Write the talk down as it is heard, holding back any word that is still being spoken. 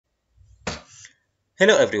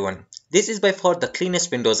Hello everyone, this is by far the cleanest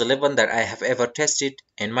Windows 11 that I have ever tested,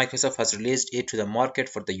 and Microsoft has released it to the market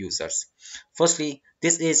for the users. Firstly,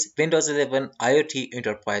 this is Windows 11 IoT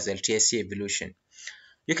Enterprise LTSC Evolution.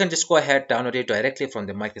 You can just go ahead download it directly from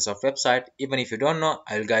the Microsoft website. Even if you don't know,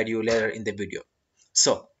 I will guide you later in the video.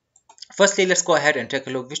 So, firstly, let's go ahead and take a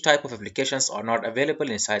look which type of applications are not available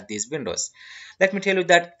inside these windows. Let me tell you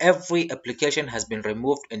that every application has been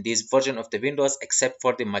removed in this version of the Windows except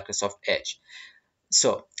for the Microsoft Edge.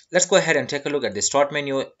 So let's go ahead and take a look at the start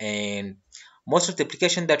menu, and most of the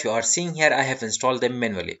application that you are seeing here, I have installed them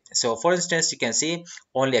manually. So for instance, you can see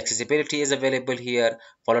only accessibility is available here.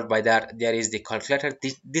 Followed by that, there is the calculator.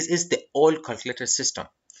 This is the old calculator system.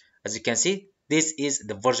 As you can see, this is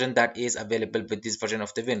the version that is available with this version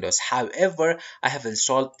of the Windows. However, I have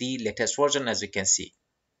installed the latest version, as you can see.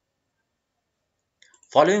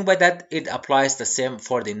 Following by that, it applies the same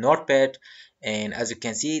for the notepad, and as you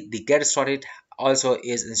can see, the get started also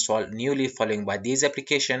is installed newly following by this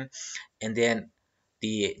application, and then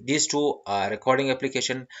these two recording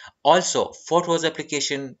application, also photos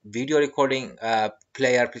application, video recording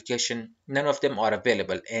player application, none of them are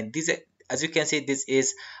available. And these, as you can see, this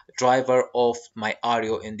is driver of my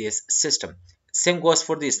audio in this system. Same goes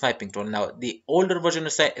for the sniping tool. Now the older version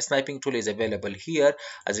of sniping tool is available here.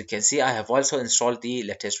 As you can see, I have also installed the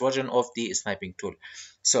latest version of the sniping tool.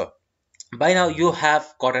 So by now you have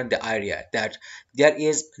gotten the idea that there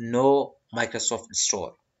is no Microsoft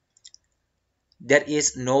Store, there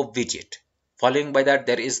is no widget. Following by that,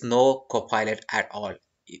 there is no Copilot at all.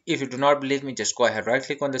 If you do not believe me, just go ahead, right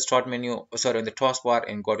click on the start menu, sorry, on the taskbar,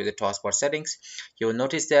 and go to the taskbar settings. You will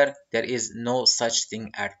notice there is no such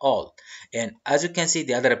thing at all. And as you can see,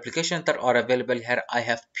 the other applications that are available here, I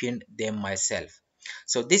have pinned them myself.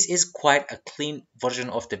 So this is quite a clean version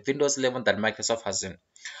of the Windows 11 that Microsoft has done.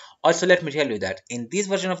 Also, let me tell you that in this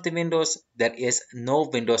version of the Windows, there is no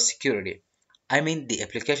Windows security. I mean, the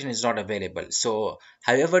application is not available. So,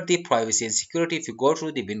 however, the privacy and security, if you go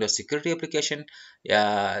to the Windows security application,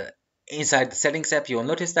 uh, inside the settings app, you will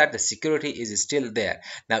notice that the security is still there.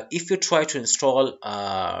 Now, if you try to install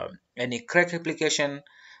any cracked application,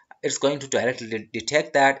 it's going to directly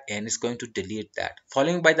detect that and it's going to delete that.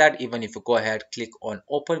 Following by that, even if you go ahead, click on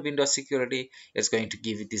open Windows security, it's going to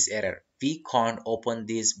give you this error: we can't open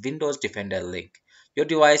this Windows Defender link. Your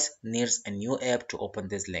device needs a new app to open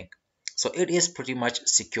this link. So it is pretty much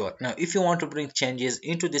secure. Now if you want to bring changes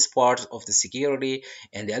into this part of the security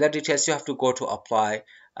and the other details, you have to go to apply,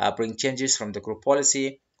 bring changes from the group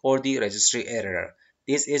policy or the registry error.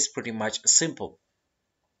 This is pretty much simple.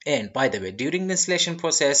 And by the way, during the installation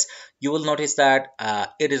process, you will notice that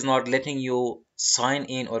it is not letting you sign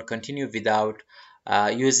in or continue without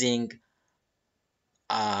using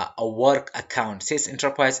a work account, since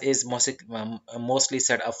enterprise is mostly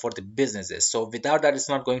set up for the businesses. So without that, it's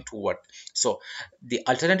not going to work. So the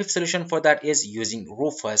alternative solution for that is using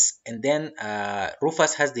Rufus, and then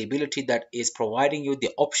Rufus has the ability that is providing you the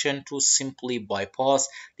option to simply bypass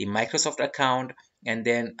the Microsoft account, and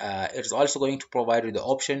then it is also going to provide you the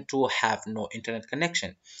option to have no internet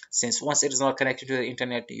connection, since once it is not connected to the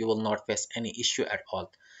internet, you will not face any issue at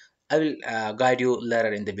all. I will guide you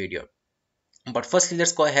later in the video. But firstly,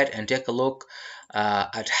 let's go ahead and take a look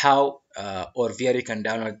at how or where you can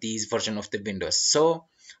download these version of the Windows. So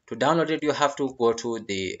to download it, you have to go to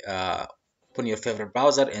the open your favorite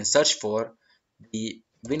browser and search for the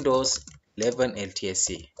Windows 11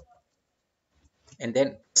 LTSC, and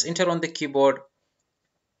then enter on the keyboard.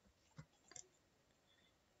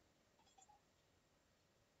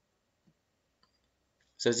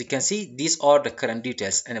 So as you can see, these are the current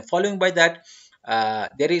details, and following by that,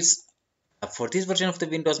 there is for this version of the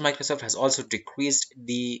Windows, Microsoft has also decreased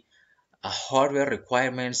the hardware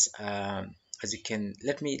requirements. As you can,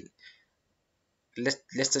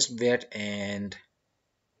 let's just wait. And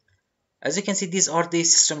as you can see, these are the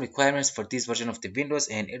system requirements for this version of the Windows,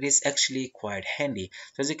 and it is actually quite handy.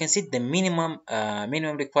 So as you can see, the minimum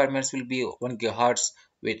requirements will be 1 gigahertz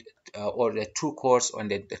with or the 2 cores on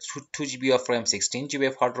the 2 GB of RAM, 16 GB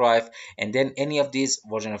of hard drive, and then any of these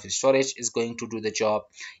version of the storage is going to do the job.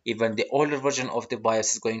 Even the older version of the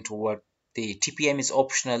BIOS is going to work. The TPM is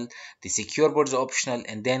optional, the secure board is optional,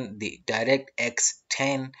 and then the DirectX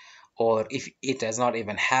 10, or if it does not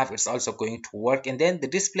even have, it's also going to work. And then the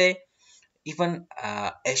display, even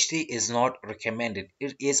HD is not recommended,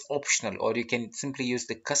 it is optional, or you can simply use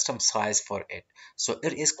the custom size for it. So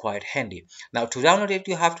it is quite handy. Now to download it,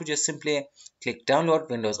 you have to just simply click download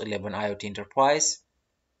Windows 11 IoT Enterprise.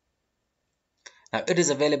 Now it is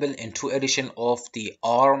available in two edition of the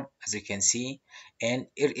ARM, as you can see, and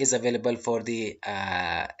it is available for the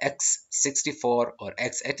x64 or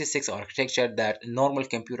x86 architecture that normal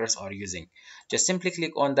computers are using. Just simply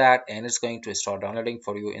click on that and it's going to start downloading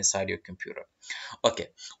for you inside your computer. Okay,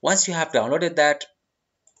 once you have downloaded that,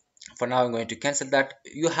 for now I'm going to cancel that.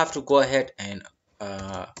 You have to go ahead and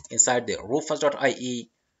inside the rufus.ie,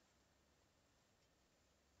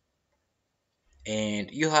 and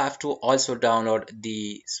you have to also download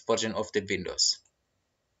the version of the Windows.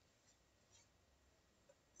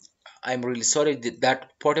 I'm really sorry,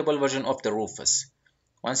 that portable version of the Rufus.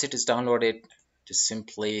 Once it is downloaded, just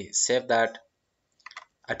simply save that,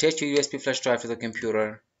 attach your USB flash drive to the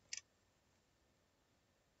computer.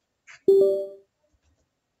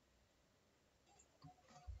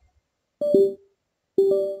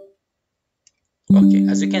 Okay,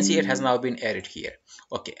 as you can see, it has now been added here.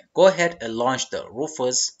 Okay, go ahead and launch the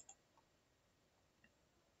Rufus.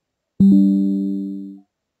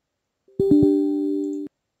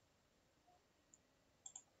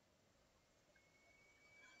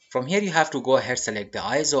 From here, you have to go ahead, select the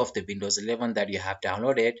ISO of the Windows 11 that you have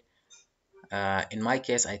downloaded. In my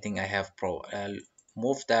case, I think I have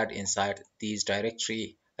moved that inside this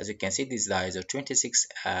directory. As you can see, this is the ISO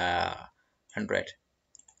 2600.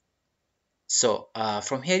 So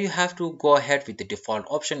from here, you have to go ahead with the default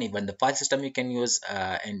option. Even the file system you can use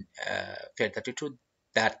and FAT32,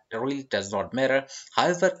 that really does not matter.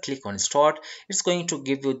 However, click on start. It's going to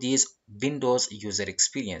give you this Windows user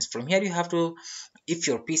experience. From here, you have to, if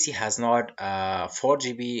your PC has not 4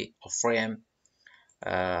 GB of RAM,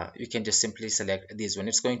 you can just simply select this one.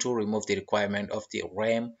 It's going to remove the requirement of the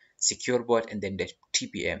RAM, secure boot, and then the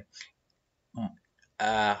TPM.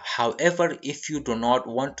 However, if you do not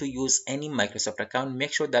want to use any Microsoft account,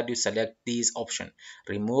 make sure that you select these option,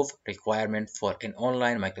 remove requirement for an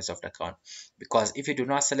online Microsoft account, because if you do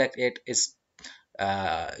not select it, is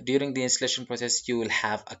during the installation process you will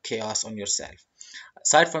have a chaos on yourself.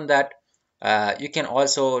 Aside from that, you can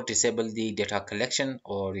also disable the data collection,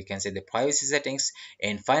 or you can say the privacy settings,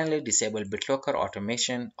 and finally disable BitLocker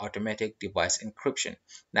automation, automatic device encryption.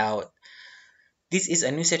 Now this is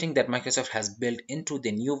a new setting that Microsoft has built into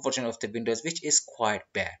the new version of the Windows, which is quite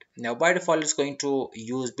bad. Now, by default, it's going to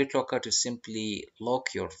use BitLocker to simply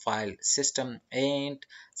lock your file system, and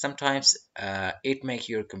sometimes it makes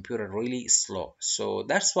your computer really slow. So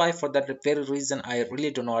that's why, for that very reason, I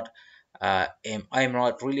really do not. I'm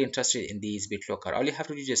not really interested in these BitLocker. All you have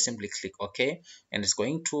to do is just simply click OK, and it's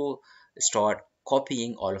going to start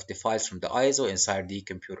copying all of the files from the ISO inside the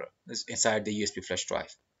computer, inside the USB flash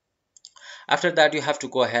drive. After that, you have to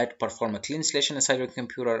go ahead, perform a clean installation inside your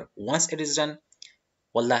computer. Once it is done,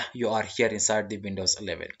 voila, you are here inside the Windows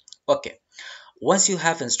 11. Okay, once you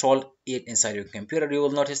have installed it inside your computer, you will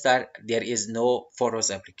notice that there is no photos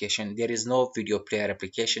application, there is no video player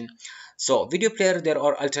application. So video player, there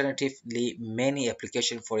are alternatively many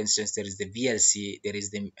applications. For instance, there is the VLC, there is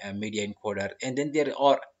the media encoder, and then there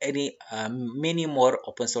are many more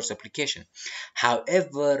open source application.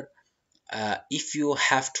 However, if you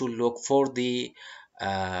have to look for the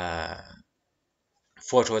uh,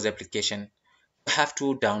 photos application, you have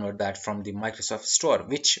to download that from the Microsoft Store,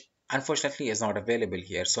 which unfortunately is not available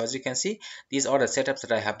here. So as you can see, these are the setups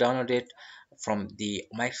that I have downloaded from the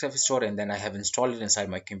Microsoft Store, and then I have installed it inside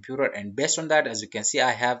my computer, and based on that, as you can see,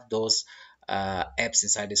 I have those apps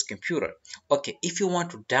inside this computer. Okay, if you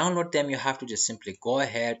want to download them, you have to just simply go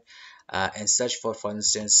ahead and search for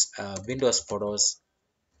instance, Windows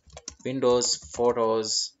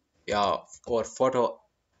Photos, yeah, or photo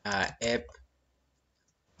app.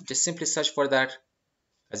 Just simply search for that.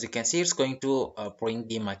 As you can see, it's going to bring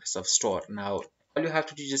the Microsoft Store. Now all you have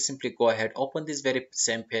to do is just simply go ahead, open this very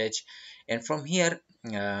same page, and from here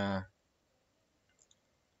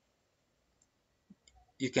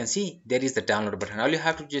you can see there is the download button. All you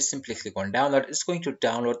have to just simply click on download. It's going to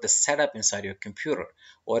download the setup inside your computer,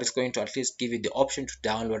 or it's going to at least give you the option to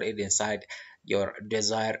download it inside your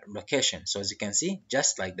desired location. So as you can see,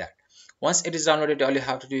 just like that, once it is downloaded, all you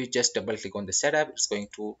have to do is just double click on the setup. It's going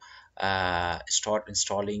to start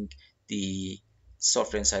installing the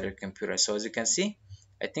software inside your computer. So as you can see,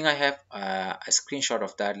 I think I have a screenshot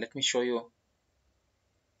of that. Let me show you.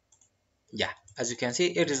 Yeah, as you can see,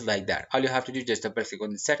 it is like that. All you have to do is just double click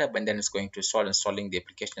on the setup, and then it's going to start installing the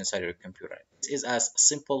application inside your computer. It is as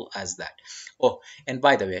simple as that. Oh, and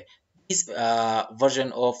by the way, this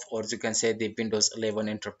version of, or as you can say, the Windows 11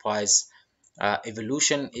 Enterprise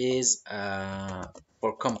evolution is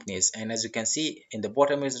for companies, and as you can see in the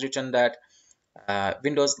bottom is written that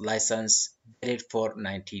Windows license valid for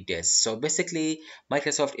 90 days. So basically,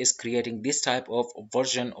 Microsoft is creating this type of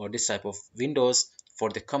version or this type of Windows for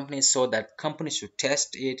the companies so that companies should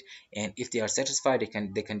test it, and if they are satisfied,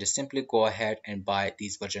 they can just simply go ahead and buy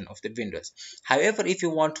this version of the Windows. However, if you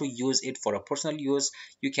want to use it for a personal use,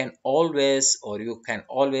 you can always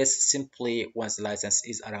simply, once the license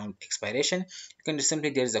is around expiration, you can just simply,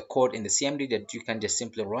 there is a code in the CMD that you can just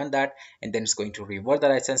simply run that, and then it's going to revert the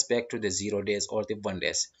license back to the 0 days or the 1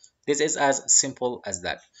 days. This is as simple as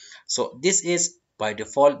that. So this is by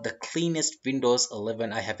default the cleanest Windows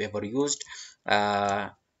 11 I have ever used. uh,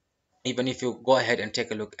 Even if you go ahead and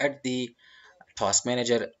take a look at the task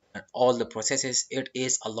manager and all the processes, it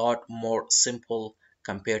is a lot more simple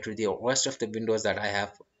compared to the rest of the Windows that I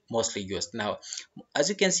have mostly used. Now, as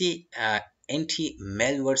you can see,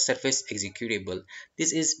 anti-malware surface executable.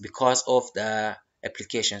 This is because of the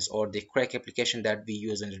applications or the crack application that we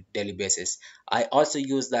use on a daily basis. I also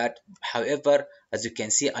use that. However, as you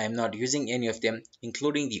can see, I am not using any of them,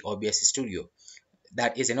 including the OBS Studio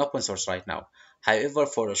that is an open source right now. However,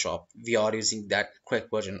 Photoshop, we are using that crack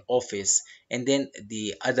version. Office, and then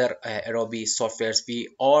the other Adobe softwares, we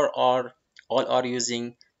all are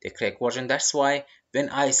using the crack version. That's why when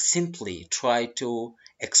I simply try to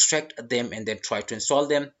extract them and then try to install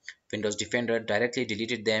them, Windows Defender directly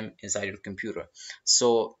deleted them inside your computer.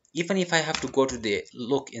 So even if I have to go to the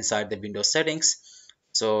look inside the Windows settings,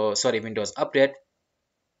 so sorry, Windows update,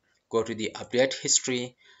 go to the update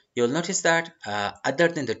history, you'll notice that other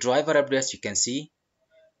than the driver updates, you can see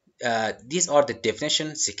these are the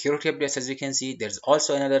definition security updates. As you can see, there's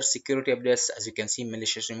also another security updates, as you can see,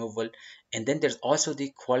 malicious removal, and then there's also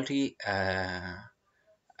the quality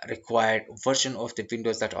required version of the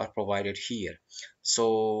Windows that are provided here.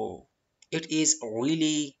 So it is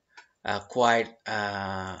really quite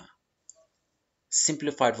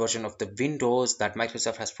simplified version of the Windows that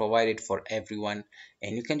Microsoft has provided for everyone,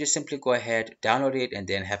 and you can just simply go ahead, download it, and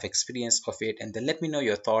then have experience of it, and then let me know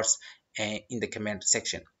your thoughts in the comment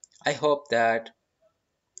section. I hope that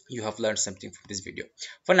you have learned something from this video.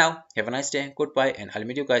 For now, have a nice day, goodbye, and I'll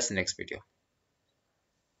meet you guys in the next video.